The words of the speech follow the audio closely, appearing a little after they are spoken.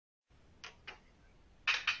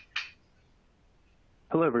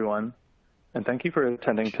Hello, everyone, and thank you for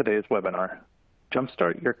attending today's webinar,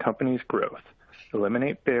 Jumpstart Your Company's Growth,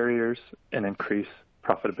 Eliminate Barriers, and Increase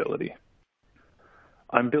Profitability.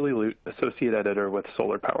 I'm Billy Lute, Associate Editor with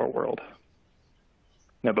Solar Power World.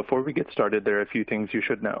 Now, before we get started, there are a few things you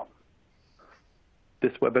should know.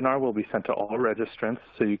 This webinar will be sent to all registrants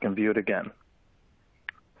so you can view it again.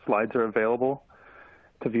 Slides are available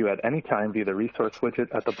to view at any time via the resource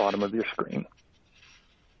widget at the bottom of your screen.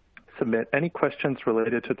 Submit any questions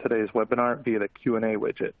related to today's webinar via the Q&A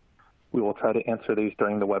widget. We will try to answer these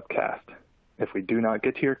during the webcast. If we do not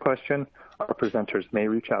get to your question, our presenters may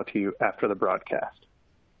reach out to you after the broadcast.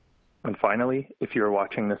 And finally, if you're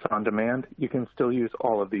watching this on demand, you can still use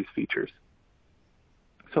all of these features.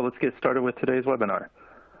 So let's get started with today's webinar.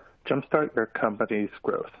 Jumpstart your company's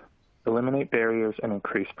growth. Eliminate barriers and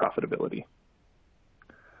increase profitability.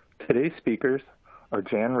 Today's speakers are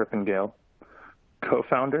Jan Rippingale,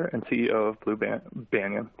 co-founder and CEO of Blu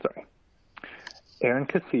Banyan, Aaron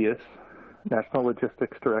Casillas, National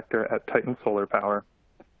Logistics Director at Titan Solar Power,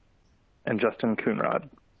 and Justin Coonrod,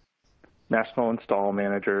 National Install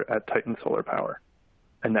Manager at Titan Solar Power.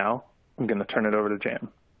 And now I'm going to turn it over to Jan.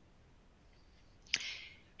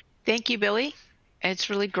 Thank you, Billy.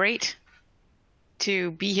 It's really great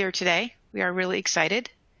to be here today. We are really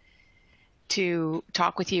excited to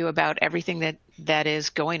talk with you about everything that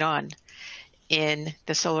is going on in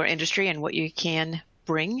the solar industry and what you can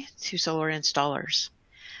bring to solar installers.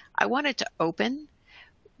 I wanted to open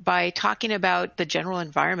by talking about the general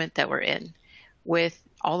environment that we're in with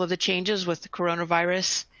all of the changes with the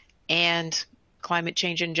coronavirus and climate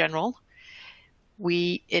change in general.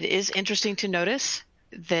 It is interesting to notice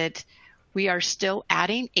that we are still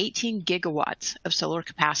adding 18 gigawatts of solar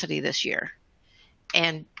capacity this year.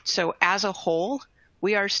 And so as a whole,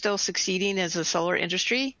 we are still succeeding as a solar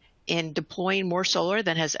industry in deploying more solar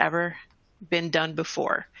than has ever been done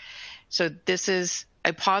before. So this is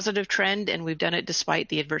a positive trend, and we've done it despite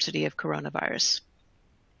the adversity of coronavirus.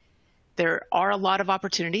 There are a lot of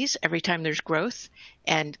opportunities every time there's growth,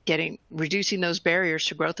 and reducing those barriers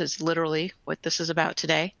to growth is literally what this is about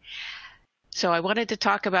today. So I wanted to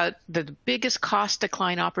talk about the biggest cost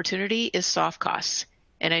decline opportunity is soft costs.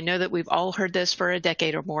 And I know that we've all heard this for a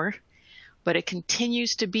decade or more, but it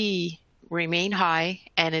continues to remain high,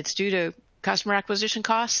 and it's due to customer acquisition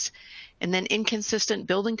costs and then inconsistent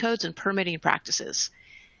building codes and permitting practices.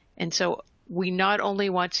 And so we not only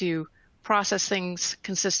want to process things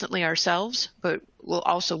consistently ourselves, but we'll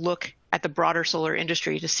also look at the broader solar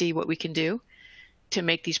industry to see what we can do to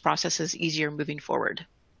make these processes easier moving forward.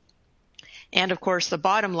 And of course, the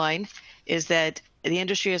bottom line is that the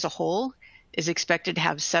industry as a whole is expected to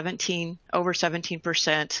have over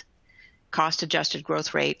 17% cost-adjusted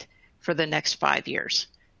growth rate for the next 5 years.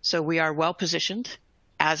 So we are well positioned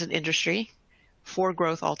as an industry for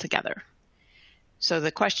growth altogether. So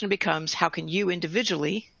the question becomes, how can you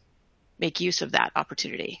individually make use of that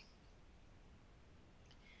opportunity?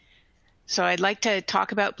 So I'd like to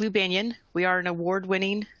talk about Blu Banyan. We are an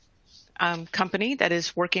award-winning company that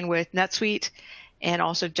is working with NetSuite and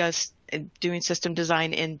also just doing system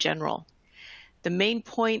design in general. The main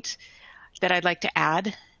point that I'd like to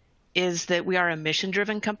add is that we are a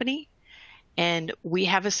mission-driven company, and we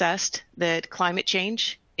have assessed that climate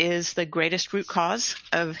change is the greatest root cause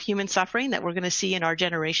of human suffering that we're going to see in our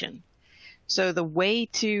generation. So the way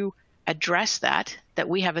to address that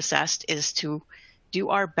we have assessed is to do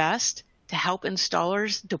our best to help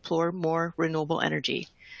installers deploy more renewable energy.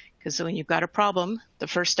 Because when you've got a problem, the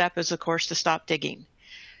first step is, of course, to stop digging.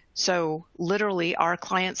 So literally, our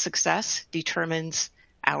client's success determines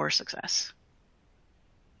our success.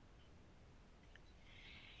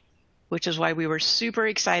 Which is why we were super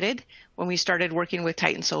excited when we started working with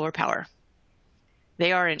Titan Solar Power.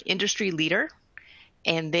 They are an industry leader,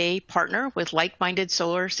 and they partner with like-minded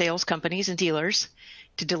solar sales companies and dealers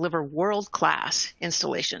to deliver world-class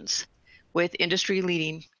installations with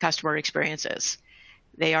industry-leading customer experiences.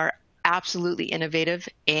 They are absolutely innovative,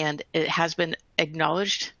 and it has been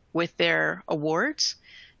acknowledged with their awards.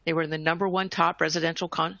 They were the #1 top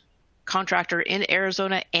residential contractor in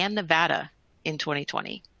Arizona and Nevada in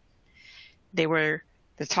 2020. They were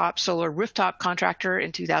the top solar rooftop contractor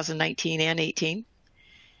in 2019 and 18.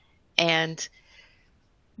 And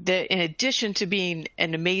in addition to being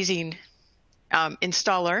an amazing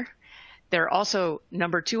installer, they're also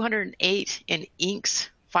number 208 in Inc.'s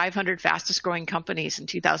 500 fastest growing companies in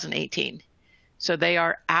 2018. So they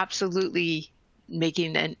are absolutely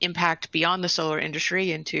making an impact beyond the solar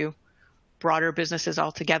industry into broader businesses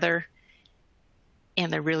altogether,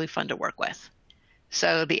 and they're really fun to work with.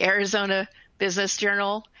 So the Arizona Business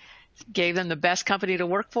Journal gave them the best company to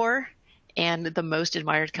work for, and the most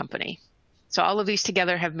admired company. So all of these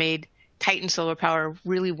together have made Titan Solar Power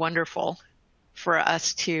really wonderful for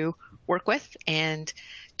us to work with and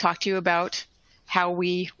talk to you about how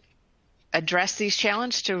we address these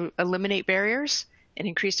challenges to eliminate barriers and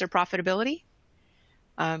increase their profitability.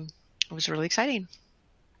 It was really exciting,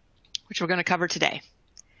 which we're going to cover today.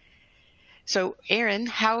 So Aaron,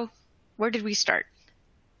 where did we start?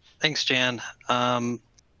 Thanks, Jan.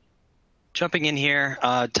 Jumping in here,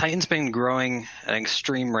 Titan's been growing at an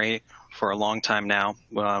extreme rate for a long time now.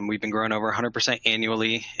 We've been growing over 100%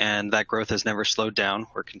 annually, and that growth has never slowed down.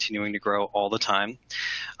 We're continuing to grow all the time.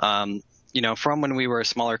 From when we were a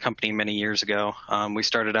smaller company many years ago, we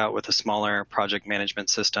started out with a smaller project management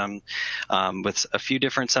system with a few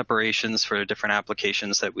different separations for different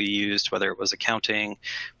applications that we used, whether it was accounting,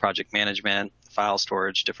 project management, file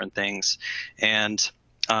storage, different things. And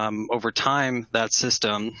over time, that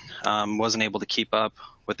system wasn't able to keep up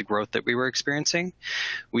with the growth that we were experiencing.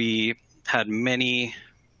 We had many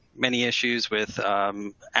issues with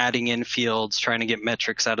adding in fields, trying to get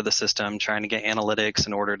metrics out of the system, trying to get analytics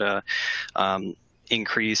in order to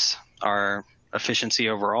increase our efficiency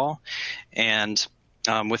overall. And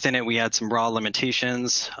within it, we had some raw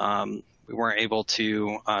limitations. We weren't able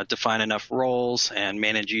to define enough roles and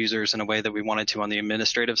manage users in a way that we wanted to on the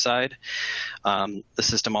administrative side. The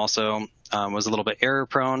system also was a little bit error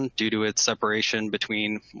prone due to its separation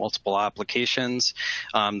between multiple applications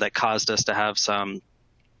that caused us to have some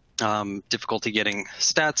difficulty getting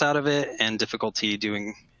stats out of it and difficulty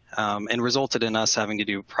doing and resulted in us having to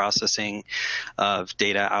do processing of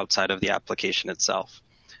data outside of the application itself.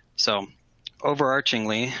 So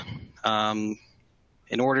overarchingly,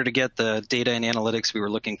 in order to get the data and analytics we were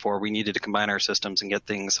looking for, we needed to combine our systems and get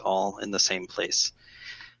things all in the same place.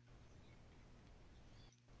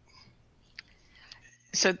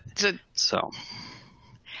 So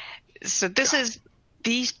this is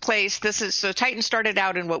the place. So Titan started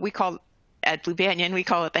out in what we call at Blu Banyan, we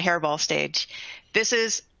call it the hairball stage. This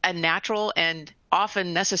is a natural and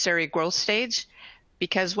often necessary growth stage,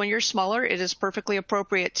 because when you're smaller, it is perfectly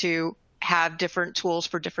appropriate to have different tools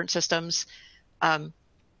for different systems.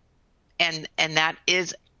 And that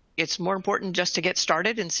is, it's more important just to get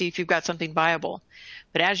started and see if you've got something viable.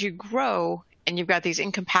 But as you grow and you've got these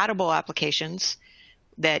incompatible applications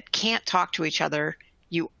that can't talk to each other,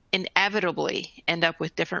 you inevitably end up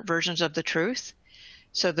with different versions of the truth.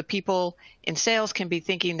 So the people in sales can be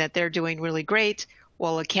thinking that they're doing really great,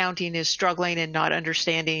 while accounting is struggling and not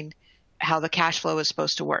understanding how the cash flow is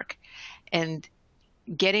supposed to work. And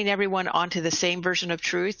getting everyone onto the same version of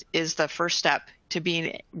truth is the first step to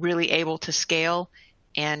being really able to scale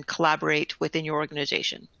and collaborate within your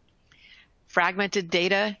organization. Fragmented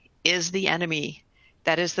data is the enemy.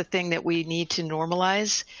 That is the thing that we need to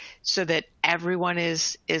normalize so that everyone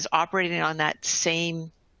is operating on the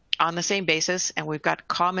same basis, and we've got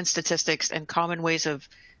common statistics and common ways of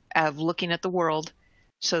looking at the world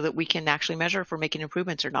so that we can actually measure if we're making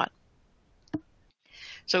improvements or not.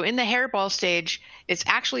 So in the hairball stage, it's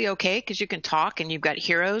actually okay because you can talk and you've got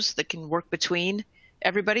heroes that can work between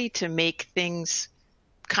everybody to make things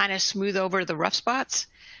kind of smooth over the rough spots.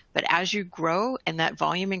 But as you grow and that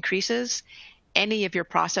volume increases, any of your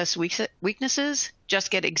process weaknesses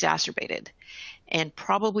just get exacerbated. And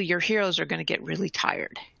probably your heroes are going to get really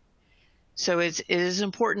tired. So it is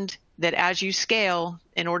important that as you scale,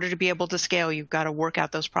 in order to be able to scale, you've got to work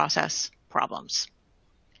out those process problems.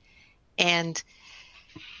 And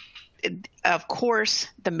of course,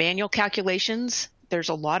 the manual calculations, there's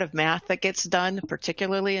a lot of math that gets done,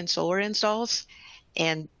 particularly in solar installs,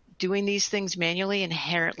 and doing these things manually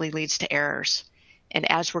inherently leads to errors. And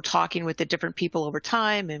as we're talking with the different people over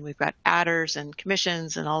time, and we've got adders and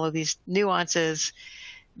commissions and all of these nuances,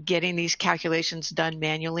 getting these calculations done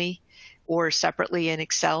manually or separately in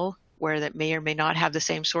Excel, where that may or may not have the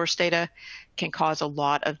same source data, can cause a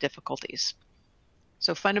lot of difficulties.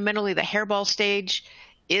 So fundamentally, the hairball stage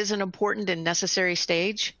is an important and necessary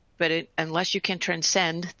stage, but unless you can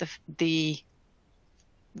transcend the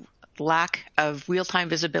lack of real-time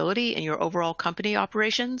visibility in your overall company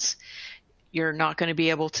operations, you're not going to be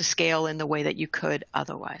able to scale in the way that you could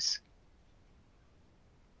otherwise.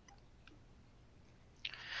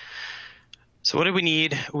 So what did we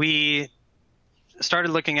need? We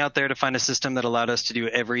started looking out there to find a system that allowed us to do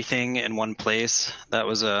everything in one place. That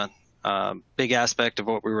was a big aspect of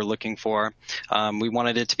what we were looking for. We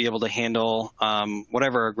wanted it to be able to handle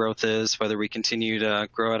whatever our growth is, whether we continue to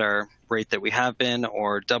grow at our rate that we have been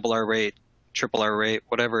or double our rate, triple our rate,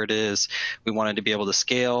 whatever it is. We wanted to be able to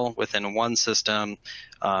scale within one system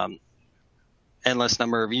endless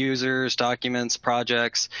number of users, documents,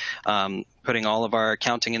 projects, putting all of our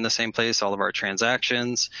accounting in the same place, all of our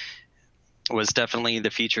transactions was definitely the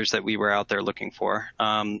features that we were out there looking for.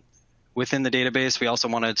 Within the database, we also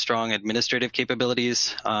wanted strong administrative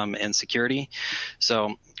capabilities and security.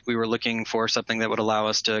 So we were looking for something that would allow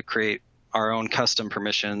us to create our own custom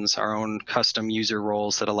permissions, our own custom user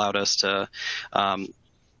roles that allowed us to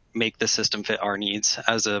make the system fit our needs,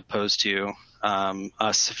 as opposed to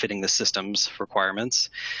us fitting the system's requirements.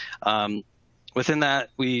 Within that,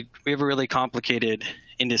 we have a really complicated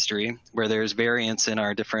industry where there's variance in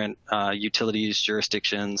our different utilities,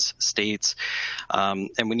 jurisdictions, states,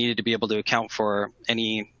 and we needed to be able to account for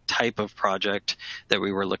any type of project that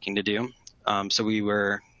we were looking to do. So we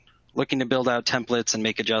were looking to build out templates and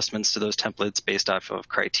make adjustments to those templates based off of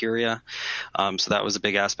criteria. So that was a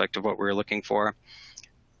big aspect of what we were looking for.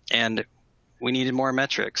 And we needed more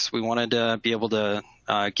metrics. We wanted to be able to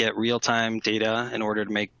get real-time data in order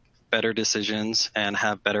to make better decisions and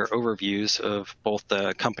have better overviews of both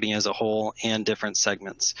the company as a whole and different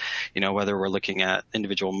segments. Whether we're looking at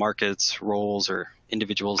individual markets, roles, or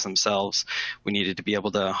individuals themselves, we needed to be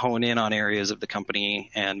able to hone in on areas of the company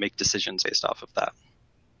and make decisions based off of that.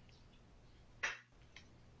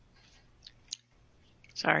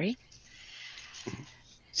 Sorry.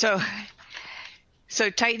 So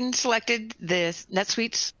Titan selected the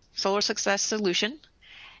NetSuite SolarSuccess solution,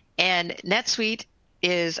 and NetSuite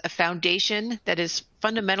is a foundation that is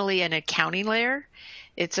fundamentally an accounting layer.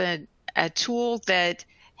 It's a tool that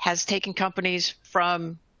has taken companies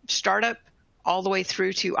from startup all the way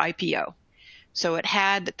through to IPO. So it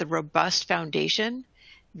had the robust foundation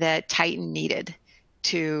that Titan needed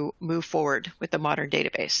to move forward with the modern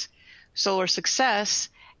database. SolarSuccess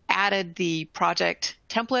added the project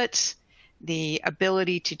templates, the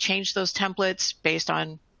ability to change those templates based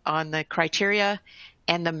on the criteria,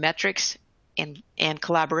 and the metrics and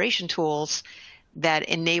collaboration tools that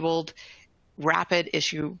enabled rapid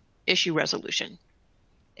issue resolution.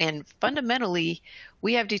 And fundamentally,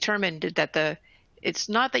 we have determined that it's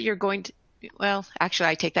not that you're going to, well, actually,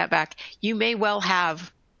 I take that back. You may well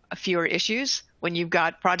have fewer issues when you've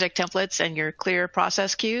got project templates and your clear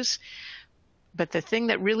process queues. But the thing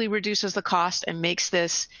that really reduces the cost and makes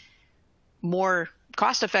this more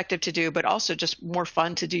cost effective to do, but also just more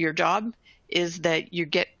fun to do your job, is that you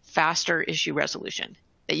get faster issue resolution,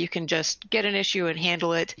 that you can just get an issue and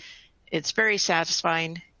handle it. It's very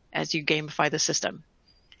satisfying as you gamify the system.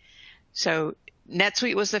 So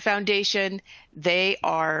NetSuite was the foundation. They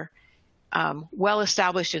are well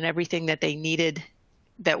established in everything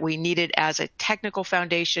that we needed as a technical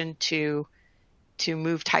foundation to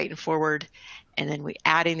move Titan forward. And then we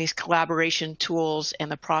adding these collaboration tools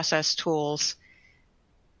and the process tools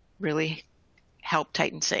really help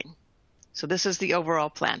Titan sing. So this is the overall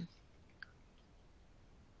plan.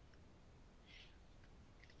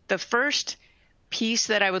 The first piece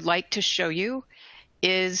that I would like to show you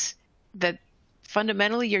is that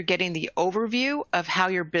fundamentally you're getting the overview of how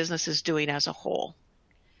your business is doing as a whole.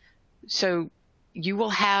 So you will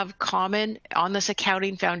have on this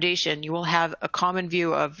accounting foundation, you will have a common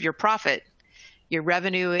view of your profit, your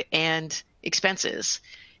revenue, and expenses.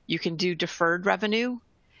 You can do deferred revenue,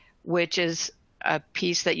 which is a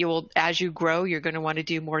piece that as you grow, you're going to want to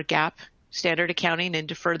do more GAAP standard accounting and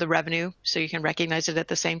defer the revenue so you can recognize it at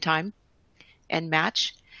the same time and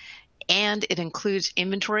match. And it includes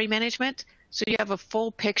inventory management. So you have a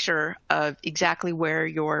full picture of exactly where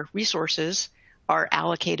your resources are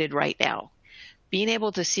allocated right now. Being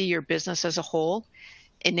able to see your business as a whole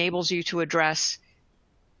enables you to address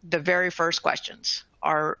the very first questions.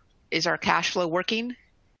 Is our cash flow working?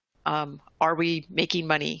 Are we making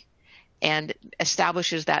money? And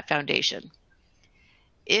establishes that foundation.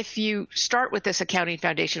 If you start with this accounting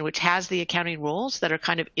foundation, which has the accounting rules that are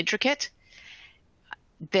kind of intricate,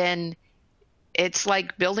 then it's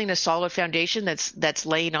like building a solid foundation that's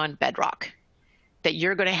laying on bedrock, that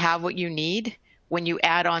you're going to have what you need when you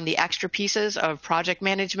add on the extra pieces of project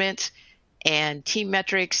management and team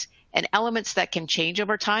metrics and elements that can change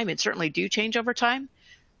over time, and certainly do change over time.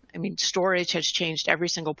 I mean, storage has changed every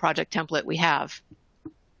single project template we have.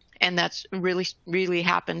 And that's really, really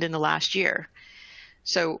happened in the last year.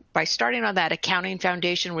 So by starting on that accounting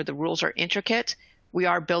foundation where the rules are intricate, we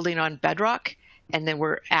are building on bedrock, and then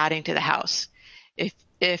we're adding to the house.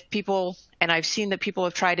 If people, and I've seen that people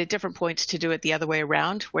have tried at different points to do it the other way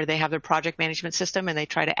around, where they have their project management system and they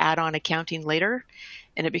try to add on accounting later,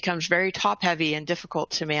 and it becomes very top heavy and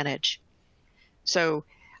difficult to manage. So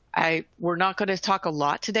we're not going to talk a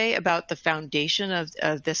lot today about the foundation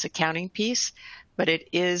of this accounting piece, but it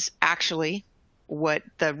is actually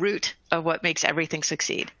the root of what makes everything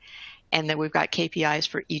succeed. and then we've got KPIs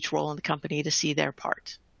for each role in the company to see their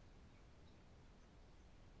part.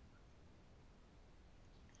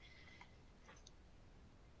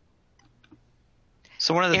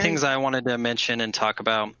 So one of the Aaron? things I wanted to mention and talk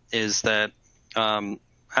about is that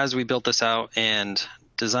as we built this out and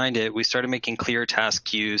designed it, we started making clear task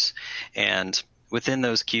queues, and within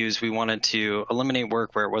those queues, we wanted to eliminate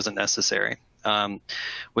work where it wasn't necessary.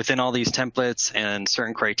 Within all these templates and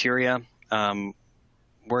certain criteria,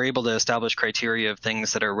 we're able to establish criteria of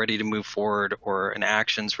things that are ready to move forward or an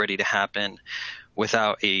action's ready to happen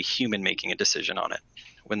without a human making a decision on it.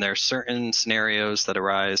 When there are certain scenarios that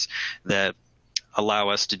arise that allow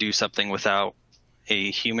us to do something without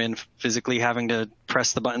a human physically having to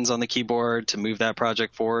press the buttons on the keyboard to move that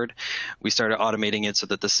project forward, we started automating it so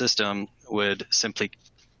that the system would simply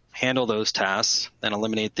handle those tasks and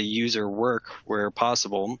eliminate the user work where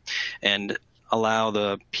possible and allow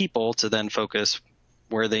the people to then focus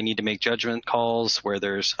where they need to make judgment calls, where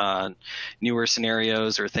there's newer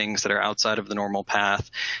scenarios or things that are outside of the normal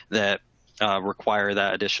path that require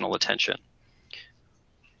that additional attention.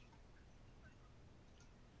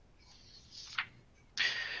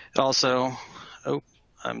 Also,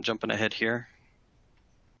 I'm jumping ahead here.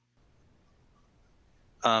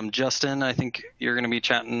 Justin, I think you're going to be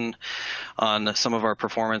chatting on some of our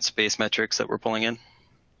performance-based metrics that we're pulling in.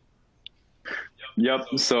 Yep.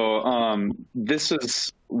 So this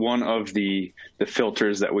is one of the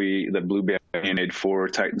filters that Blu Banyan made for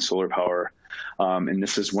Titan Solar Power, and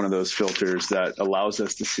this is one of those filters that allows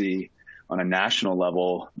us to see on a national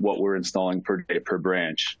level what we're installing per day per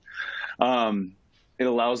branch. It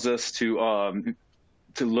allows us to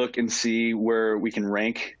look and see where we can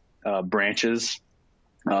rank branches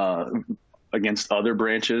against other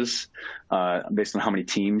branches based on how many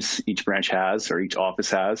teams each branch has or each office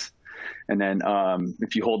has. And then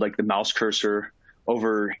if you hold like the mouse cursor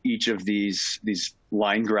over each of these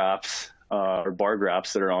line graphs or bar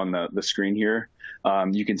graphs that are on the screen here,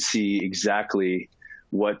 you can see exactly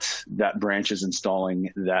what that branch is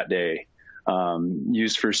installing that day.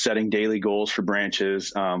 Used for setting daily goals for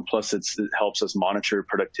branches. Plus it helps us monitor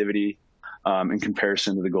productivity in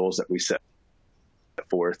comparison to the goals that we set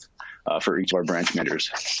forth for each of our branch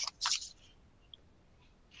managers.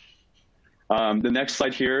 The next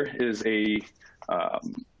slide here is a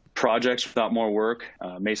projects without more work,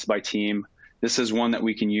 Mesa by team. This is one that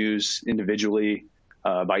we can use individually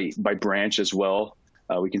by branch as well.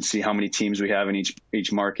 We can see how many teams we have in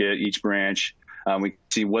each market, each branch. We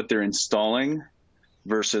see what they're installing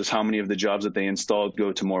versus how many of the jobs that they installed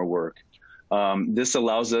go to more work. This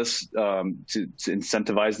allows us to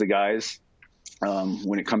incentivize the guys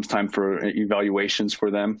when it comes time for evaluations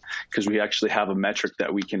for them, because we actually have a metric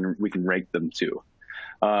that we can rank them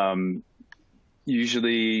to.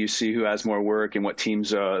 Usually you see who has more work and what teams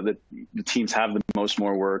the teams have the most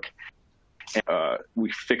more work.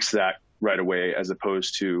 We fix that right away as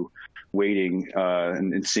opposed to waiting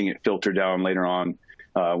and seeing it filter down later on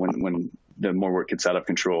when the more work gets out of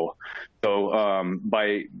control. So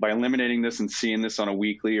by eliminating this and seeing this on a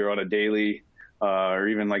weekly or on a daily or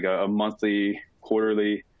even like a monthly,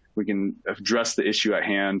 quarterly, we can address the issue at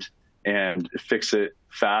hand and fix it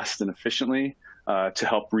fast and efficiently to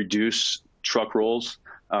help reduce truck rolls,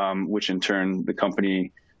 which in turn the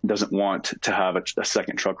company doesn't want to have a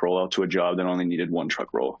second truck roll out to a job that only needed one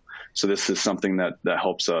truck roll. So this is something that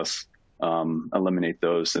helps us eliminate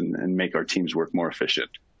those and make our teams work more efficient.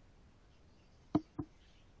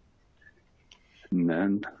 And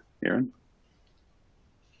then, Aaron?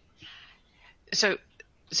 So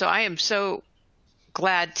I am so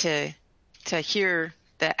glad to hear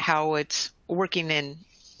that how it's working in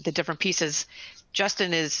the different pieces.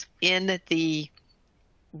 Justin is in the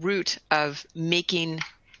root of making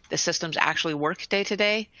the systems actually work day to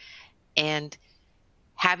day, and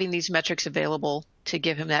having these metrics available to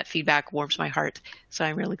give him that feedback warms my heart. So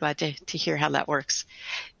I'm really glad to hear how that works.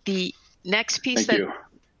 The next piece Thank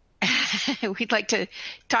you. we'd like to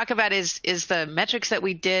talk about is the metrics that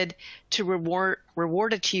we did to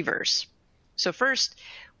reward achievers. So first,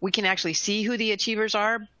 we can actually see who the achievers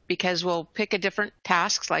are because we'll pick a different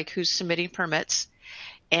tasks like who's submitting permits,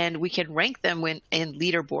 and we can rank them in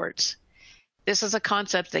leaderboards. This is a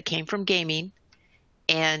concept that came from gaming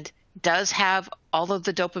and does have all of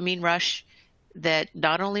the dopamine rush that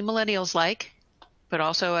not only millennials like, but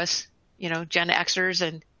also us, Gen Xers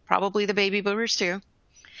and probably the baby boomers too,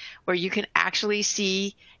 where you can actually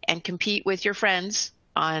see and compete with your friends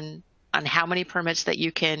on how many permits that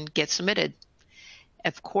you can get submitted.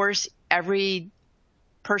 Of course, every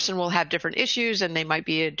person will have different issues and they might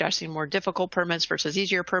be addressing more difficult permits versus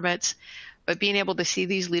easier permits, but being able to see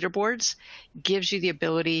these leaderboards gives you the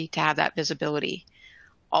ability to have that visibility.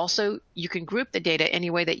 Also, you can group the data any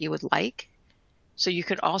way that you would like. So you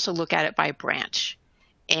could also look at it by branch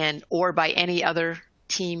and or by any other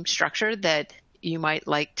team structure that you might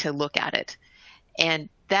like to look at it. And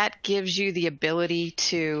that gives you the ability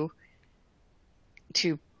to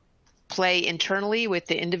play internally with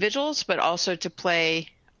the individuals, but also to play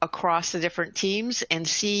across the different teams and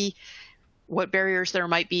see what barriers there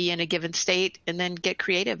might be in a given state, and then get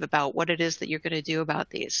creative about what it is that you're going to do about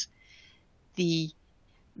these. The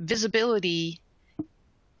visibility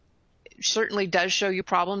certainly does show you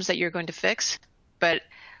problems that you're going to fix, but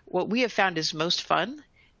what we have found is most fun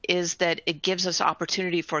is that it gives us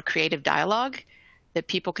opportunity for creative dialogue, that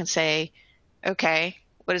people can say, okay,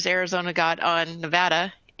 what has Arizona got on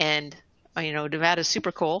Nevada? And, Nevada's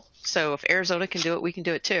super cool. So if Arizona can do it, we can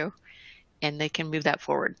do it too. And they can move that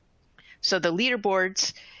forward. So the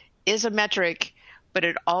leaderboards is a metric, but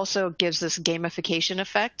it also gives this gamification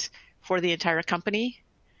effect for the entire company,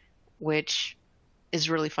 which is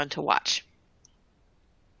really fun to watch.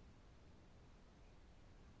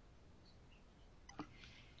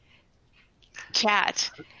 Chat.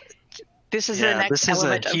 This is the next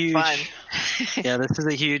element of fun. Yeah, this is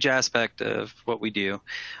a huge aspect of what we do.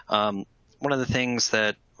 One of the things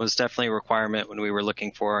that was definitely a requirement when we were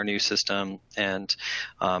looking for our new system and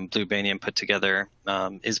Blu Banyan put together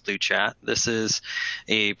is Blu Chat. This is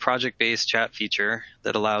a project-based chat feature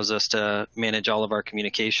that allows us to manage all of our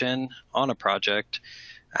communication on a project,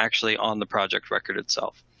 actually on the project record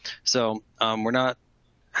itself. So we're not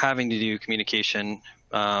having to do communication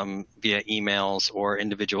via emails or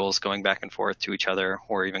individuals going back and forth to each other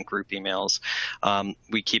or even group emails.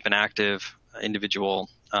 We keep an active individual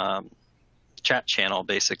chat channel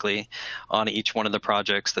basically on each one of the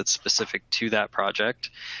projects that's specific to that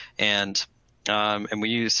project. And we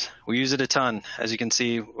use it a ton. As you can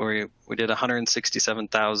see, we did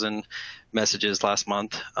 167,000 messages last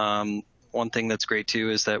month. One thing that's great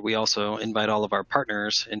too is that we also invite all of our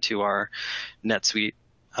partners into our NetSuite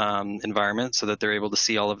environment so that they're able to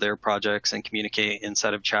see all of their projects and communicate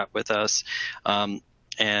inside of chat with us.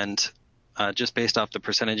 Just based off the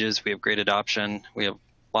percentages, we have great adoption. We have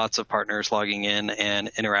lots of partners logging in and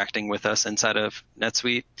interacting with us inside of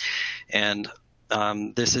NetSuite. And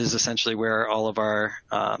this is essentially where all of our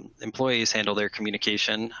employees handle their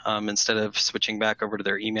communication. Instead of switching back over to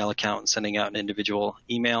their email account and sending out an individual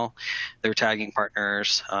email, they're tagging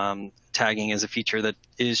partners. Tagging is a feature that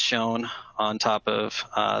is shown on top of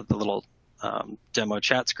the little demo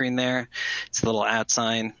chat screen there. It's a little @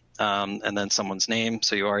 and then someone's name.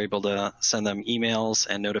 So you are able to send them emails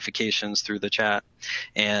and notifications through the chat.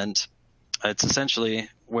 And it's essentially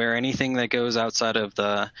where anything that goes outside of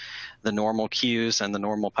the normal queues and the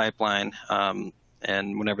normal pipeline, and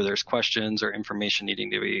whenever there's questions or information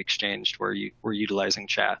needing to be exchanged, we're utilizing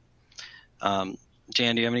chat. Jan,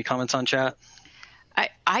 do you have any comments on chat?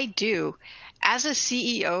 I do. As a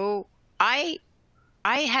CEO, I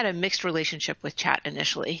had a mixed relationship with chat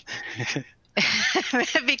initially.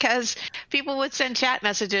 Because people would send chat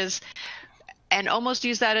messages and almost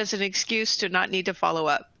use that as an excuse to not need to follow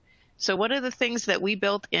up. So one of the things that we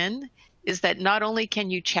built in is that not only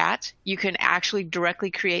can you chat, you can actually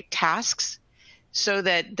directly create tasks so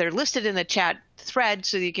that they're listed in the chat thread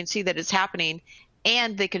so that you can see that it's happening,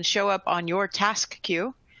 and they can show up on your task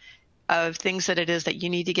queue of things that it is that you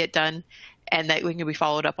need to get done and that we can be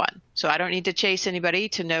followed up on. So I don't need to chase anybody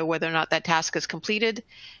to know whether or not that task is completed.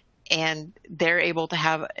 And they're able to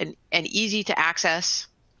have an easy to access,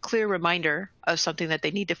 clear reminder of something that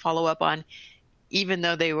they need to follow up on, even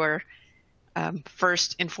though they were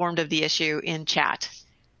first informed of the issue in chat.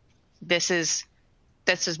 This is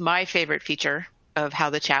my favorite feature of how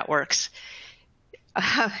the chat works.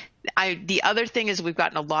 The other thing is we've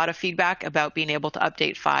gotten a lot of feedback about being able to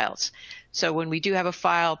update files. So when we do have a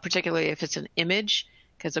file, particularly if it's an image,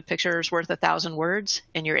 because a picture is worth 1,000 words,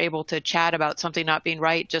 and you're able to chat about something not being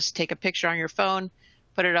right, just take a picture on your phone,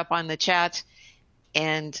 put it up on the chat,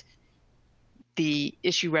 and the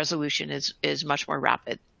issue resolution is much more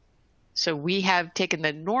rapid. So we have taken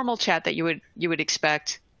the normal chat that you would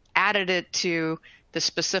expect, added it to the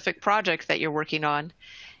specific project that you're working on,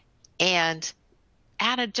 and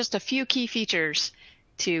added just a few key features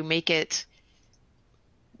to make it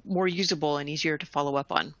more usable and easier to follow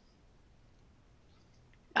up on.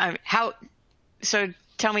 So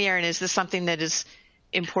tell me, Aaron, is this something that is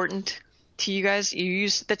important to you guys? You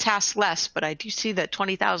use the task less, but I do see that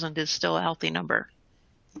 20,000 is still a healthy number.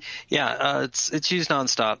 Yeah, it's used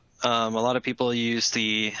nonstop. A lot of people use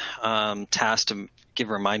the task to give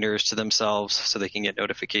reminders to themselves so they can get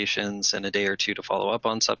notifications in a day or two to follow up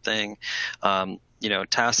on something.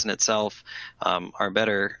 Tasks in itself are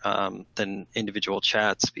better than individual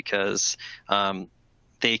chats because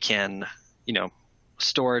they can,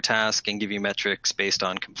 store a task and give you metrics based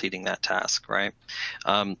on completing that task, right?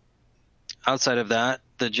 Outside of that,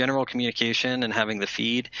 the general communication and having the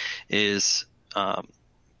feed is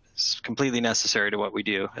completely necessary to what we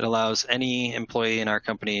do. It allows any employee in our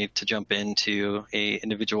company to jump into a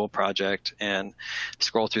individual project and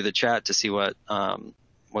scroll through the chat to see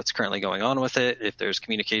what's currently going on with it, if there's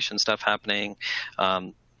communication stuff happening,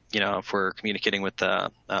 if we're communicating with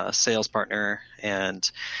the sales partner and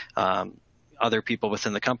other people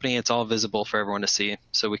within the company, it's all visible for everyone to see.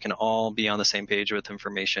 So we can all be on the same page with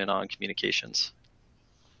information on communications.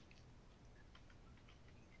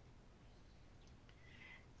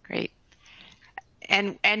 Great.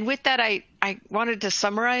 And with that, I wanted to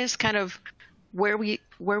summarize kind of where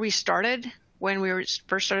we started when we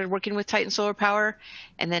first started working with Titan Solar Power,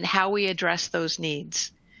 and then how we address those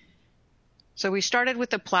needs. So we started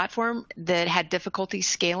with a platform that had difficulty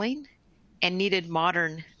scaling and needed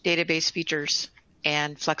modern database features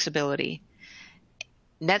and flexibility.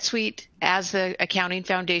 NetSuite, as the accounting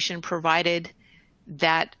foundation, provided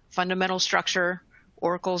that fundamental structure.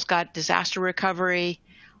 Oracle's got disaster recovery,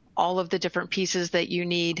 all of the different pieces that you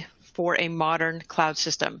need for a modern cloud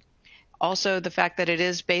system. Also, the fact that it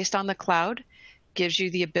is based on the cloud gives you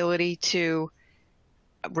the ability to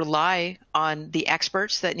rely on the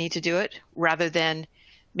experts that need to do it rather than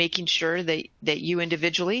making sure that you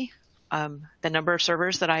individually, the number of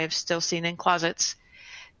servers that I have still seen in closets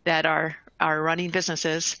that are running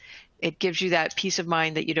businesses, it gives you that peace of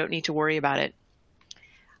mind that you don't need to worry about it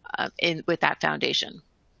with that foundation.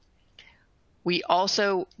 We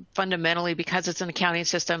also fundamentally, because it's an accounting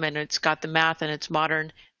system and it's got the math and it's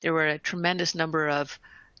modern, there were a tremendous number of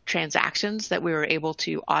transactions that we were able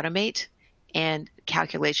to automate and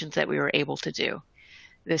calculations that we were able to do.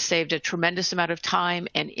 This saved a tremendous amount of time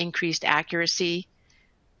and increased accuracy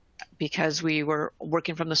because we were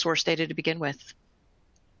working from the source data to begin with.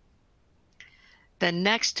 The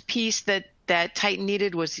next piece that Titan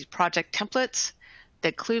needed was these project templates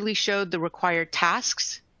that clearly showed the required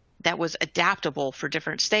tasks that was adaptable for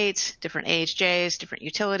different states, different AHJs, different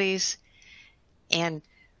utilities. And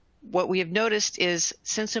what we have noticed is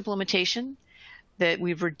since implementation that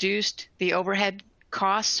we've reduced the overhead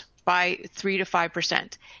costs by 3 to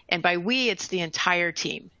 5%. And by we, it's the entire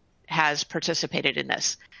team has participated in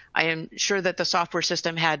this. I am sure that the software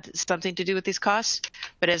system had something to do with these costs,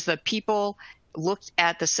 but as the people looked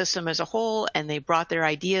at the system as a whole and they brought their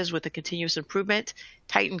ideas with the continuous improvement,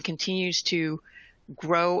 Titan continues to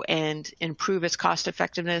grow and improve its cost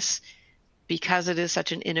effectiveness because it is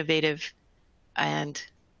such an innovative and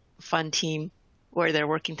fun team where they're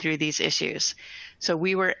working through these issues. So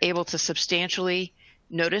we were able to substantially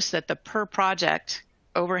notice that the per project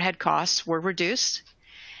overhead costs were reduced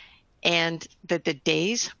and that the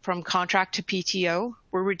days from contract to PTO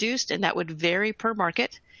were reduced, and that would vary per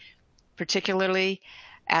market, particularly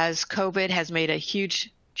as COVID has made a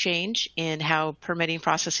huge change in how permitting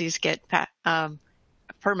processes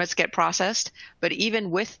permits get processed. But even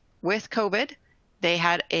with COVID, they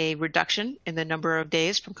had a reduction in the number of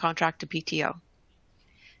days from contract to PTO,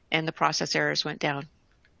 and the process errors went down.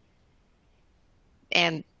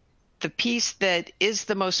 And the piece that is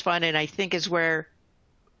the most fun, and I think is where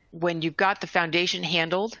when you've got the foundation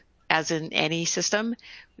handled, as in any system,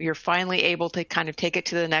 you're finally able to kind of take it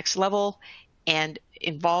to the next level and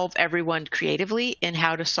involve everyone creatively in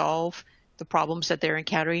how to solve the problems that they're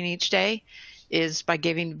encountering each day, is by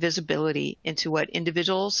giving visibility into what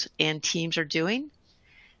individuals and teams are doing.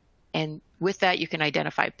 And with that, you can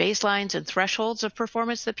identify baselines and thresholds of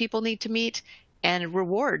performance that people need to meet and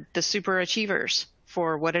reward the super achievers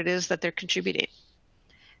for what it is that they're contributing.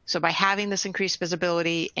 So by having this increased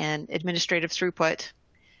visibility and administrative throughput,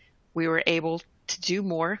 we were able to do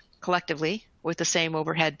more collectively with the same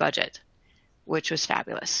overhead budget, which was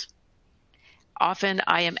fabulous. Often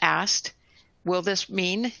I am asked, will this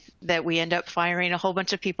mean that we end up firing a whole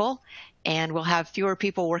bunch of people and we'll have fewer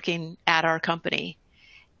people working at our company?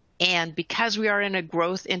 And because we are in a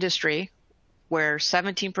growth industry where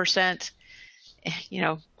 17%,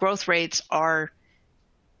 growth rates are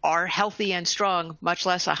healthy and strong, much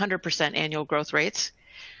less 100% annual growth rates,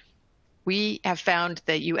 we have found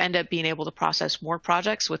that you end up being able to process more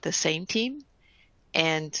projects with the same team,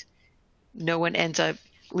 and no one ends up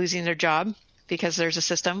losing their job because there's a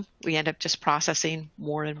system. We end up just processing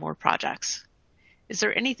more and more projects. Is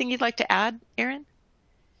there anything you'd like to add, Aaron?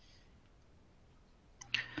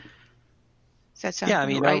 Does that sound Yeah, I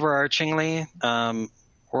mean, right? overarchingly,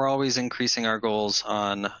 we're always increasing our goals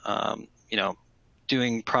on,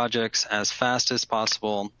 doing projects as fast as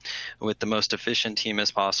possible with the most efficient team as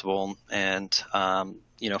possible, and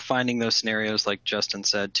finding those scenarios like Justin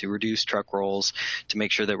said to reduce truck rolls to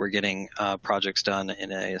make sure that we're getting projects done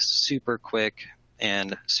in a super quick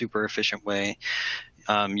and super efficient way,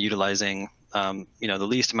 utilizing the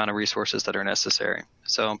least amount of resources that are necessary.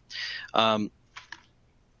 So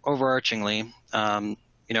overarchingly,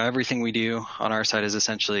 everything we do on our side is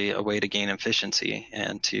essentially a way to gain efficiency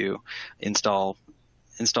and to install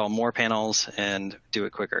more panels and do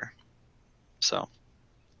it quicker. So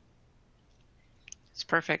it's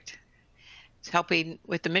perfect. It's helping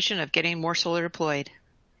with the mission of getting more solar deployed.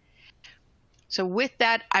 So with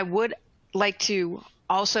that, I would like to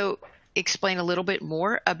also explain a little bit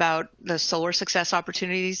more about the SolarSuccess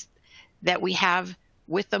opportunities that we have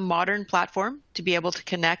with the modern platform to be able to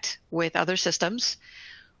connect with other systems.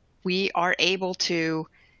 We are able to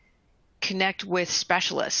connect with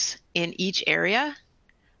specialists in each area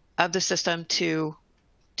of the system to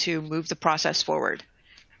move the process forward.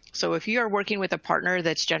 So if you are working with a partner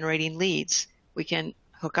that's generating leads, we can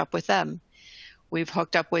hook up with them. We've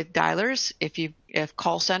hooked up with dialers. If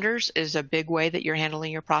call centers is a big way that you're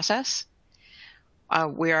handling your process.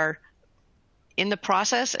 We are in the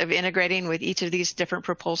process of integrating with each of these different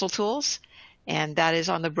proposal tools, and that is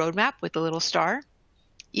on the roadmap with the little star.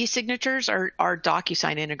 E-signatures are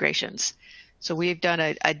DocuSign integrations. So we've done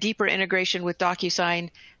a deeper integration with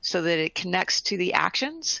DocuSign so that it connects to the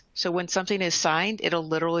actions. So when something is signed, it'll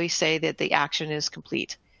literally say that the action is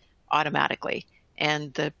complete automatically,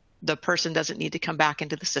 and the person doesn't need to come back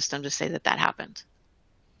into the system to say that that happened.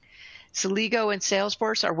 Celigo and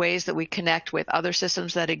Salesforce are ways that we connect with other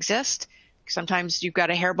systems that exist. Sometimes you've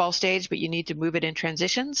got a hairball stage, but you need to move it in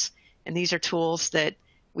transitions, and these are tools that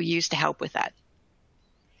we use to help with that.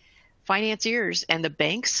 Financiers and the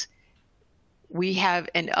banks, we have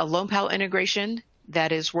a LoanPal integration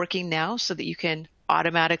that is working now so that you can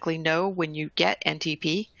automatically know when you get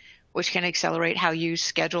NTP, which can accelerate how you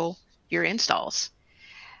schedule your installs.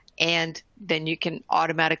 And then you can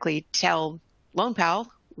automatically tell LoanPal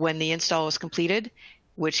when the install is completed,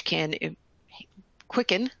 which can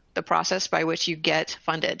quicken the process by which you get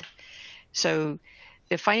funded. So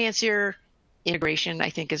the financier integration, I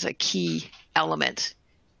think, is a key element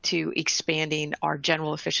to expanding our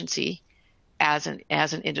general efficiency as an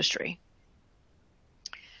industry.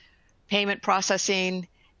 Payment processing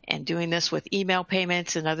and doing this with email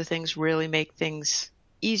payments and other things really make things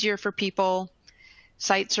easier for people.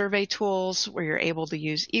 Site survey tools where you're able to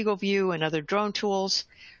use EagleView and other drone tools,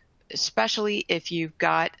 especially if you've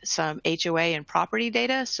got some HOA and property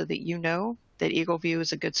data so that you know that EagleView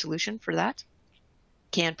is a good solution for that.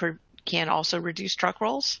 Can also reduce truck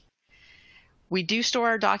rolls. We do store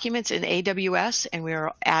our documents in AWS, and we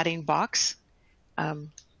are adding Box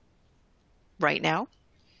right now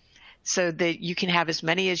so that you can have as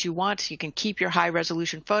many as you want. You can keep your high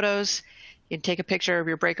resolution photos. You can take a picture of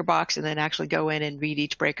your breaker box and then actually go in and read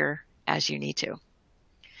each breaker as you need to.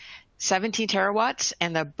 17 terawatts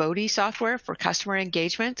and the Bodhi software for customer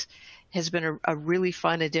engagement has been a really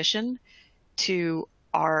fun addition to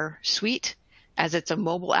our suite, as it's a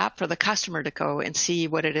mobile app for the customer to go and see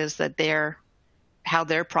what it is that how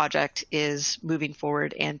their project is moving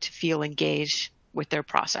forward and to feel engaged with their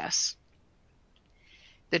process.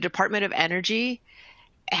 The Department of Energy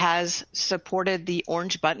has supported the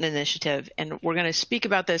Orange Button Initiative, and we're going to speak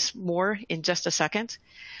about this more in just a second.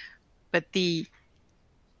 But the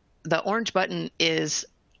Orange Button is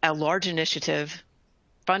a large initiative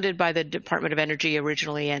funded by the Department of Energy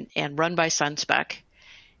originally and run by SunSpec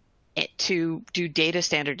to do data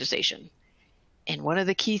standardization. And one of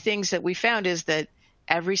the key things that we found is that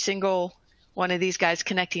every single one of these guys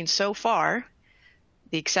connecting so far,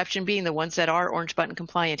 the exception being the ones that are Orange Button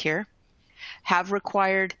compliant here, have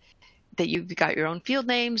required that you've got your own field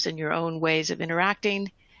names and your own ways of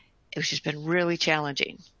interacting, which has been really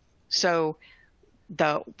challenging. So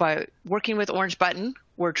by working with Orange Button,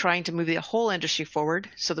 we're trying to move the whole industry forward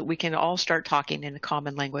so that we can all start talking in a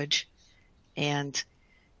common language and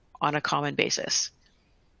on a common basis.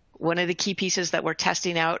 One of the key pieces that we're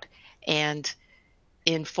testing out and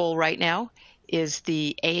in full right now is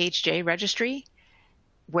the AHJ registry,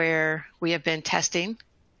 where we have been testing,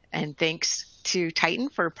 and thanks to Titan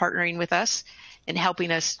for partnering with us and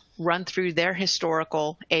helping us run through their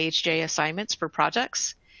historical AHJ assignments for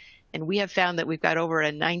projects. And we have found that we've got over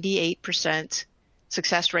a 98%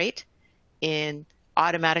 success rate in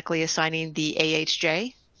automatically assigning the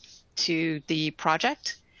AHJ to the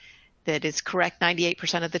project. That is correct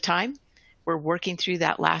 98% of the time. We're working through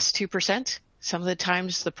that last 2% Some of the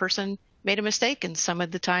times the person made a mistake, and some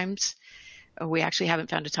of the times we actually haven't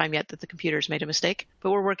found a time yet that the computer's made a mistake,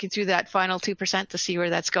 but we're working through that final 2% to see where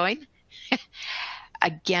that's going.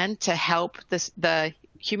 Again, to help the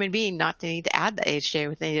human being not to need to add the AHJ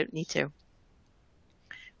when they don't need to.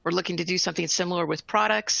 We're looking to do something similar with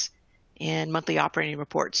products and monthly operating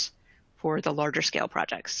reports for the larger scale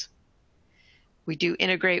projects. We do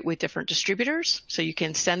integrate with different distributors, so you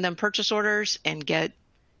can send them purchase orders and get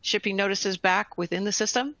shipping notices back within the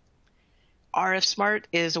system. RF Smart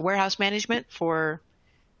is a warehouse management for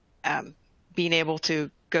being able to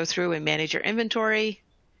go through and manage your inventory.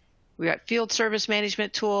 We got field service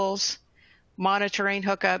management tools, monitoring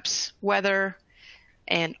hookups, weather,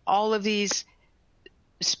 and all of these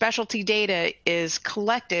specialty data is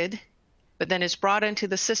collected, but then it's brought into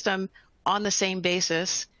the system on the same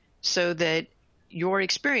basis so that your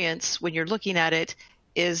experience when you're looking at it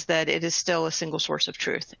is that it is still a single source of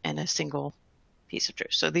truth and a single piece of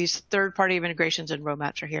truth. So these third-party integrations and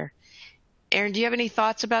roadmaps are here. Aaron, do you have any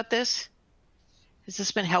thoughts about this? Has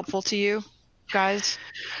this been helpful to you guys?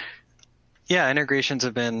 Yeah, integrations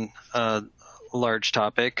have been a large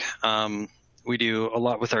topic. We do a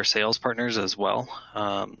lot with our sales partners as well,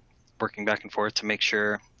 working back and forth to make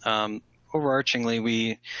sure,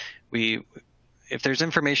 overarchingly, we if there's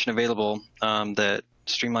information available that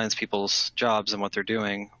streamlines people's jobs and what they're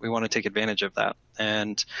doing, we want to take advantage of that.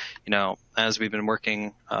 And, as we've been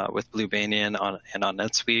working with Blu Banyan on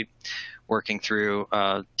NetSuite, working through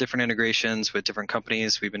different integrations with different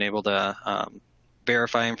companies, we've been able to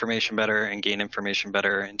verify information better and gain information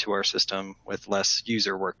better into our system with less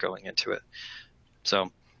user work going into it.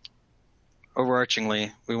 So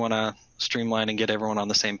overarchingly, we want to streamline and get everyone on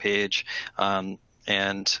the same page.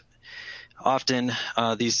 And often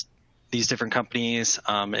these different companies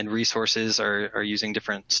and resources are using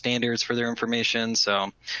different standards for their information.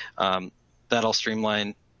 So that'll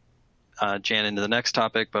streamline Jan into the next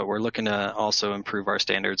topic, but we're looking to also improve our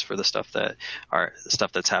standards for the stuff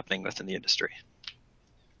that's happening within the industry.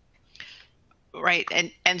 Right.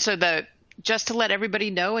 And so just to let everybody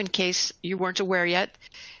know, in case you weren't aware yet,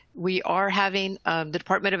 we are having the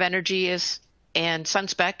Department of Energy and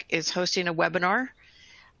SunSpec is hosting a webinar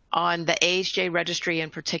on the AHJ registry in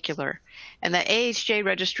particular. And the AHJ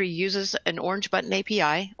registry uses an Orange Button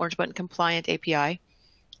API, Orange Button compliant API,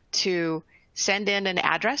 to send in an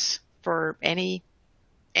address for any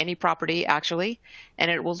property actually, and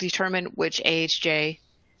it will determine which AHJ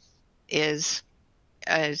is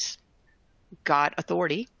got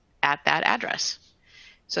authority at that address.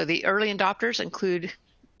 So the early adopters include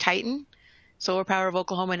Titan, Solar Power of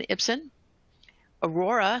Oklahoma, and Ipsen.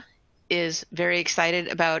 Aurora is very excited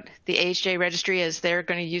about the AHJ registry as they're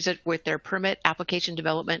going to use it with their permit application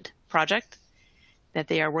development project that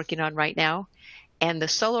they are working on right now. And the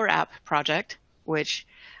Solar App project, which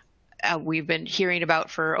we've been hearing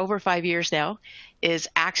about for over 5 years now, is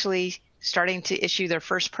actually starting to issue their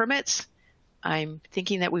first permits. I'm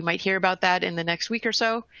thinking that we might hear about that in the next week or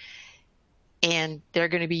so. And they're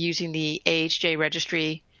going to be using the AHJ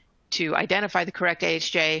registry to identify the correct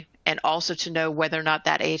AHJ and also to know whether or not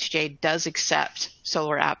that AHJ does accept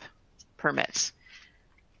Solar App permits.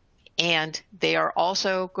 And they are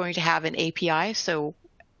also going to have an API so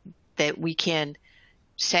that we can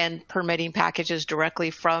send permitting packages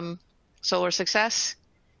directly from SolarSuccess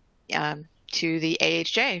to the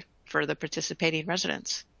AHJ for the participating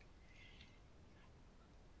residents.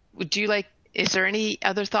 Is there any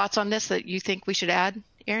other thoughts on this that you think we should add,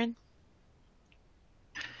 Aaron?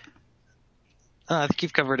 I think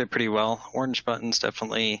you've covered it pretty well. Orange Button's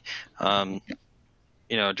definitely, a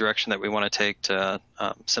direction that we want to take to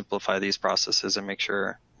simplify these processes and make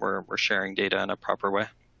sure we're sharing data in a proper way,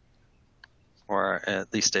 or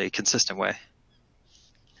at least a consistent way.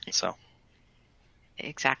 So.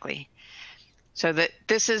 Exactly. So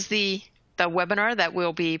this is the webinar that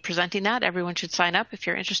we'll be presenting at. Everyone should sign up if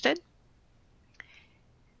you're interested.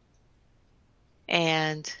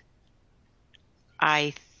 And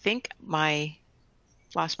I think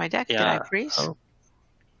lost my deck. Yeah. Did I freeze? Oh.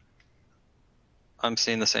 I'm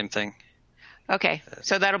seeing the same thing. Okay,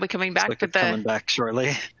 so that'll be coming back. It's coming back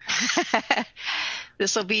shortly.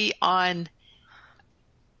 This will be on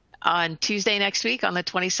Tuesday next week, on the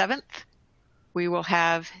 27th. We will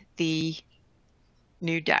have the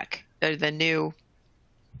new deck, that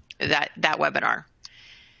webinar.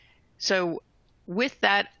 So with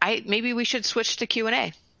that, maybe we should switch to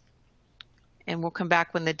Q&A, and we'll come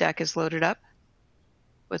back when the deck is loaded up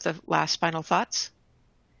with the last final thoughts.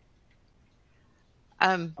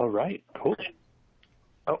 All right, cool.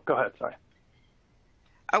 Oh, go ahead, sorry.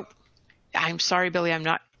 Oh, I'm sorry, Billy. I'm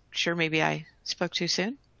not sure. Maybe I spoke too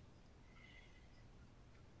soon.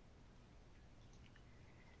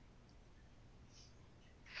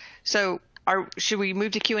 So should we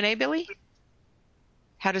move to Q&A, Billy?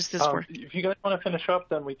 How does this work? If you guys want to finish up,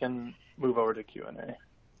 then we can move over to Q&A.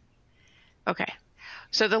 Okay.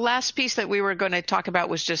 So the last piece that we were going to talk about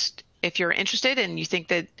was just if you're interested and you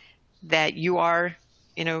think that you are,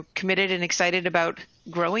 committed and excited about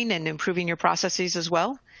growing and improving your processes as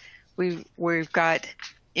well, we've got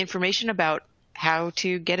information about how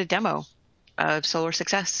to get a demo of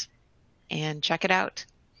SolarSuccess and check it out.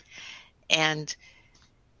 And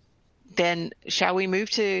then shall we move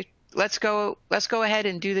to let's go ahead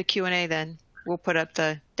and do the Q&A then. We'll put up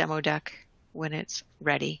the demo deck when it's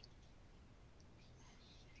ready.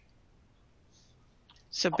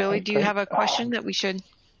 So Billy, do you have a question that we should?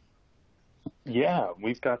 Yeah,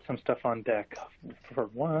 we've got some stuff on deck for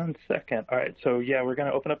 1 second. All right, so yeah, we're going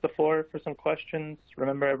to open up the floor for some questions.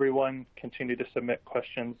 Remember, everyone, continue to submit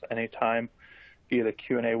questions anytime via the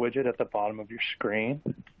Q&A widget at the bottom of your screen.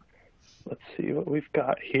 Let's see what we've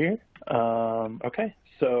got here. Okay,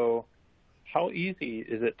 so how easy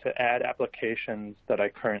is it to add applications that I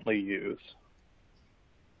currently use?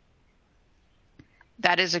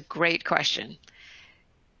 That is a great question.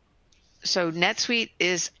 So NetSuite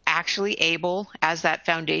is actually able, as that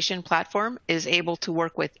foundation platform, is able to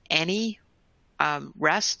work with any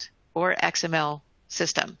REST or XML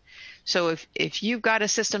system. So if you've got a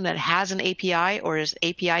system that has an API or is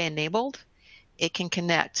API enabled, it can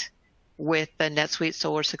connect with the NetSuite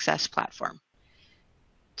SolarSuccess platform.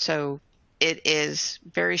 So it is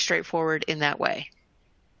very straightforward in that way.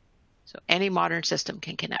 So any modern system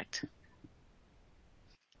can connect.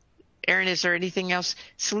 Aaron, is there anything else?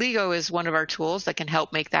 Celigo is one of our tools that can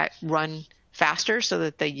help make that run faster so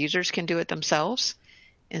that the users can do it themselves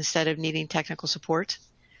instead of needing technical support.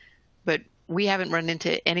 But we haven't run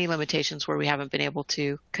into any limitations where we haven't been able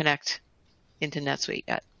to connect into NetSuite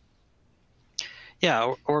yet.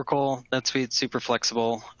 Yeah, Oracle, NetSuite, super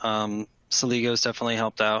flexible. Celigo's definitely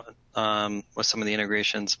helped out with some of the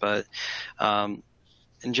integrations, but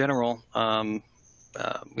in general,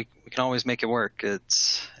 we can always make it work.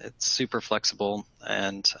 It's super flexible,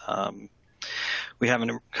 and we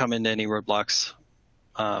haven't come into any roadblocks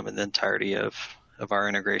in the entirety of our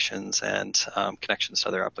integrations and connections to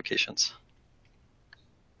other applications.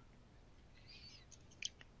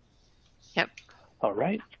 Yep. All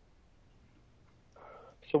right.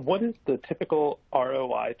 So what is the typical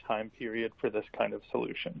ROI time period for this kind of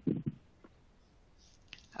solution?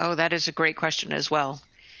 Oh, that is a great question as well.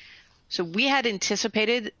 So we had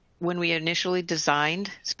anticipated when we initially designed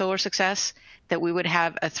SolarSuccess that we would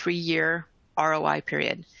have a 3-year ROI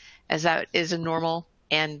period, as that is a normal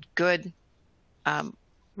and good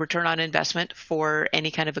return on investment for any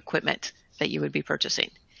kind of equipment that you would be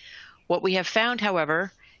purchasing. What we have found,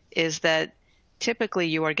 however, is that typically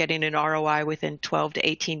you are getting an ROI within 12 to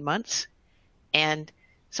 18 months, and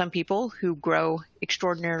some people who grow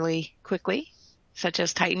extraordinarily quickly, such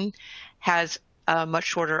as Titan, has a much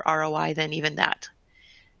shorter ROI than even that.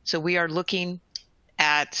 So we are looking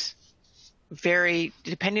at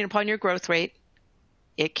depending upon your growth rate,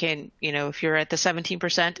 it can, if you're at the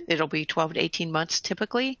 17%, it'll be 12 to 18 months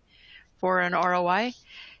typically for an ROI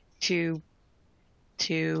to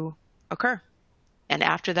occur. And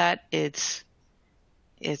after that, it's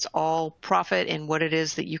all profit in what it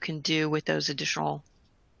is that you can do with those additional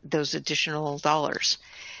dollars.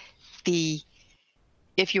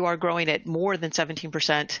 If you are growing at more than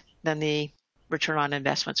 17%, then the return on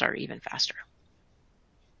investments are even faster.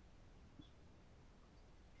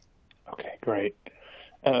 Okay, great.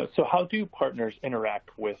 So how do partners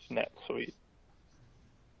interact with NetSuite?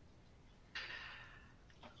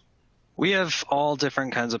 We have all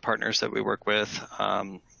different kinds of partners that we work with.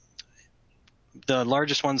 The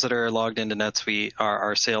largest ones that are logged into NetSuite are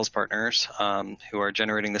our sales partners who are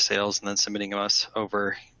generating the sales and then submitting us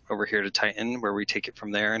over here to Titan, where we take it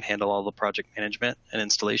from there and handle all the project management and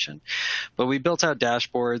installation. But we built out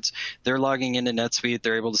dashboards. They're logging into NetSuite.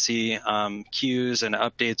 They're able to see queues and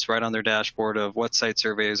updates right on their dashboard of what site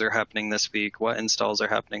surveys are happening this week, what installs are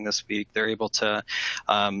happening this week. They're able to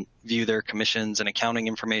view their commissions and accounting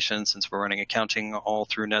information, since we're running accounting all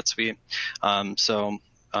through NetSuite. So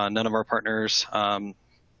none of our partners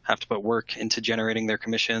have to put work into generating their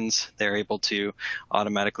commissions. They're able to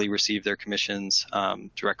automatically receive their commissions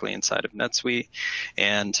directly inside of NetSuite,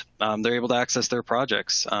 and they're able to access their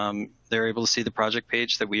projects. They're able to see the project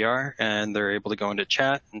page that we are, and they're able to go into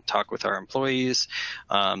chat and talk with our employees.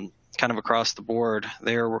 Kind of across the board,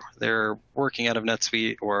 they're working out of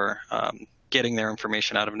NetSuite or getting their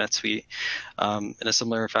information out of NetSuite in a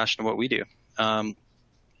similar fashion to what we do.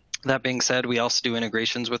 That being said, we also do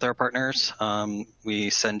integrations with our partners.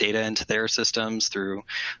 We send data into their systems through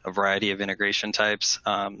a variety of integration types.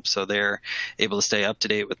 So they're able to stay up to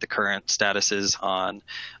date with the current statuses on,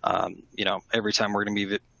 every time we're going to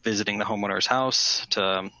be visiting the homeowner's house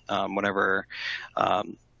to whenever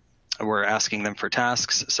we're asking them for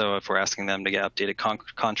tasks. So if we're asking them to get updated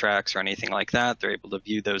contracts or anything like that, they're able to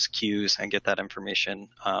view those queues and get that information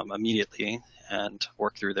immediately and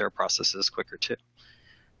work through their processes quicker too.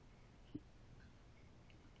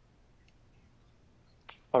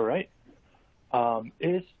 All right.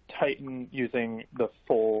 Is Titan using the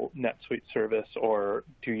full NetSuite service, or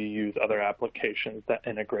do you use other applications that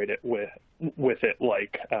integrate it with it,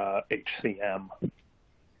 like HCM?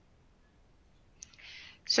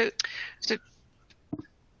 So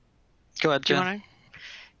go ahead, Jen.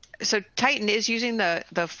 So Titan is using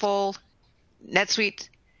the full NetSuite,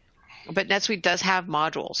 but NetSuite does have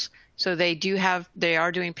modules. So they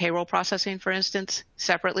are doing payroll processing, for instance,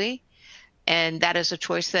 separately. And that is a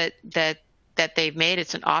choice that they've made.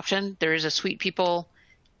 It's an option. There is a Suite People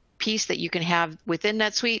piece that you can have within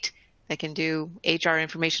NetSuite that can do HR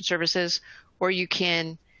information services, or you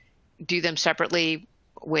can do them separately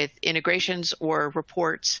with integrations or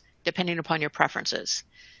reports, depending upon your preferences.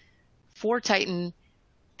 For Titan,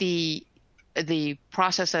 the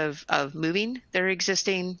process of moving their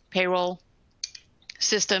existing payroll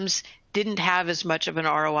systems didn't have as much of an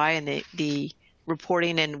ROI, and the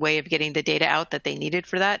reporting and way of getting the data out that they needed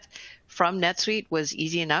for that from NetSuite was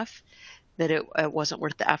easy enough that it wasn't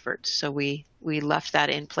worth the effort. So we left that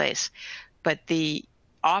in place. But the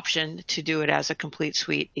option to do it as a complete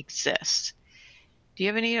suite exists. Do you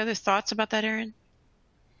have any other thoughts about that, Aaron?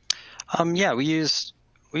 Yeah, we use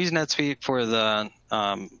NetSuite for the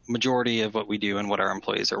majority of what we do and what our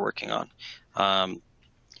employees are working on.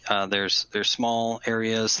 There's small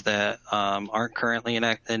areas that aren't currently in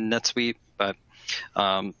NetSuite, but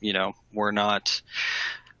we're not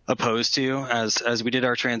opposed to, as we did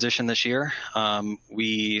our transition this year.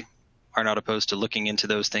 We are not opposed to looking into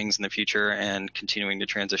those things in the future and continuing to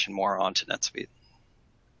transition more onto NetSuite.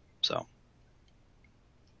 So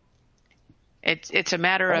it's a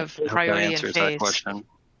matter of priority and phase. That question.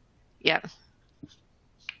 Yeah.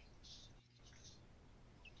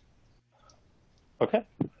 Okay.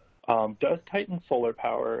 Does Titan Solar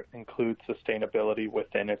Power include sustainability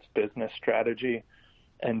within its business strategy?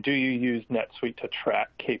 And do you use NetSuite to track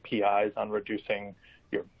KPIs on reducing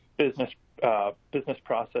your business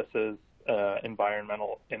processes,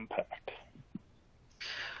 environmental impact?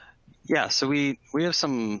 Yeah, so we have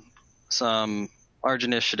some large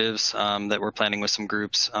initiatives that we're planning with some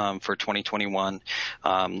groups for 2021.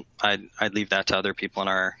 I'd leave that to other people in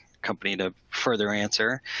our company to further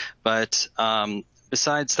answer, but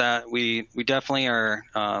besides that, we definitely are,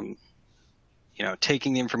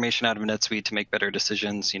 taking the information out of NetSuite to make better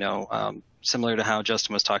decisions. Similar to how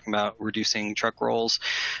Justin was talking about reducing truck rolls,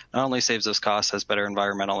 not only saves us costs, has better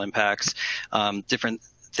environmental impacts. Different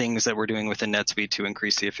things that we're doing within NetSuite to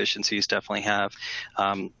increase the efficiencies definitely have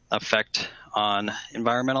effect on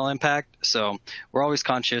environmental impact. So we're always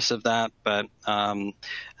conscious of that. But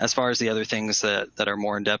as far as the other things that are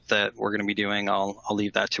more in depth that we're going to be doing, I'll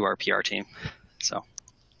leave that to our PR team. So,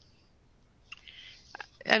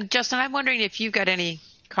 Justin, I'm wondering if you've got any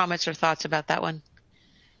comments or thoughts about that one.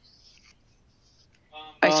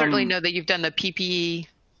 I certainly know that you've done the PPE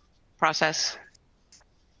process.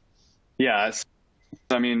 Yeah,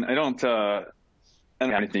 I mean, I don't have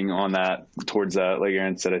anything on that towards that. Like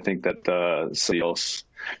Aaron said, I think that somebody else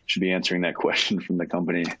should be answering that question from the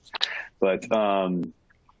company. But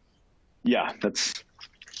yeah, that's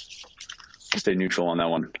stay neutral on that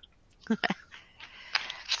one.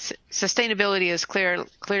 Sustainability is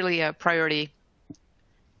clearly a priority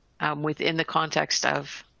within the context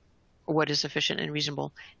of what is efficient and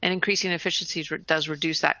reasonable. And increasing efficiencies does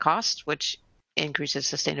reduce that cost, which increases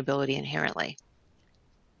sustainability inherently,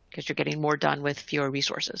 because you're getting more done with fewer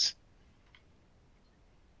resources.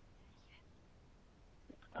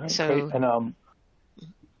 Right, so, great. And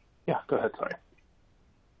yeah, go ahead. Sorry.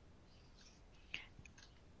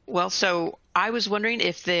 Well, so I was wondering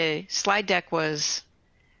if the slide deck was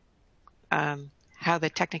how the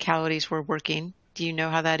technicalities were working. Do you know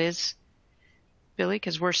how that is, Billy?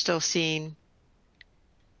 Because we're still seeing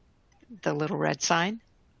the little red sign.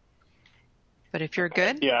 But if you're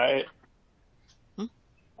good. Yeah,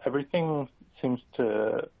 everything seems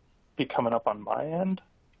to be coming up on my end.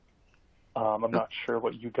 I'm not sure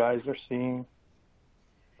what you guys are seeing,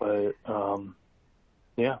 but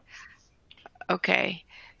yeah. Okay.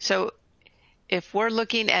 So if we're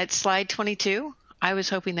looking at slide 22, I was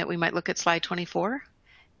hoping that we might look at slide 24.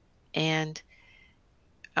 And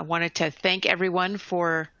I wanted to thank everyone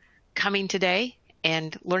for coming today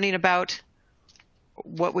and learning about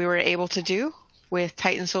what we were able to do with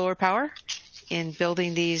Titan Solar Power in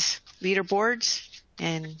building these leaderboards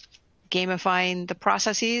and gamifying the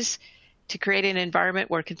processes to create an environment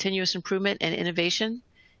where continuous improvement and innovation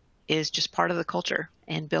is just part of the culture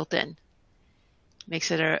and built in.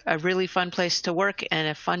 Makes it a really fun place to work and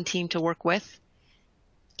a fun team to work with,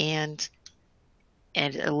 and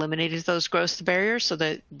eliminated those growth barriers so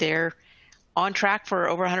that they're on track for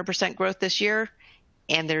over 100% growth this year,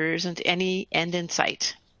 and there isn't any end in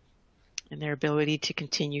sight in their ability to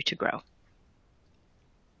continue to grow.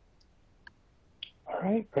 All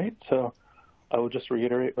right, great. So I will just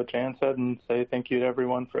reiterate what Jan said and say thank you to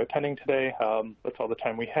everyone for attending today. That's all the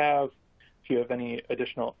time we have. If you have any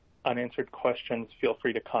additional unanswered questions, feel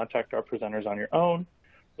free to contact our presenters on your own.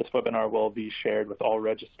 This webinar will be shared with all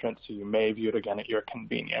registrants, so you may view it again at your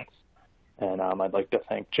convenience. And I'd like to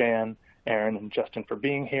thank Jan, Aaron, and Justin for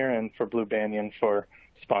being here, and for Blu Banyan for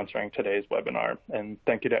sponsoring today's webinar. And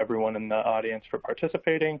thank you to everyone in the audience for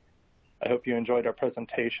participating. I hope you enjoyed our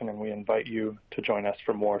presentation, and we invite you to join us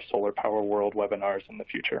for more Solar Power World webinars in the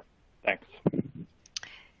future. Thanks.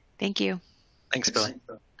 Thank you. Thanks, Billy.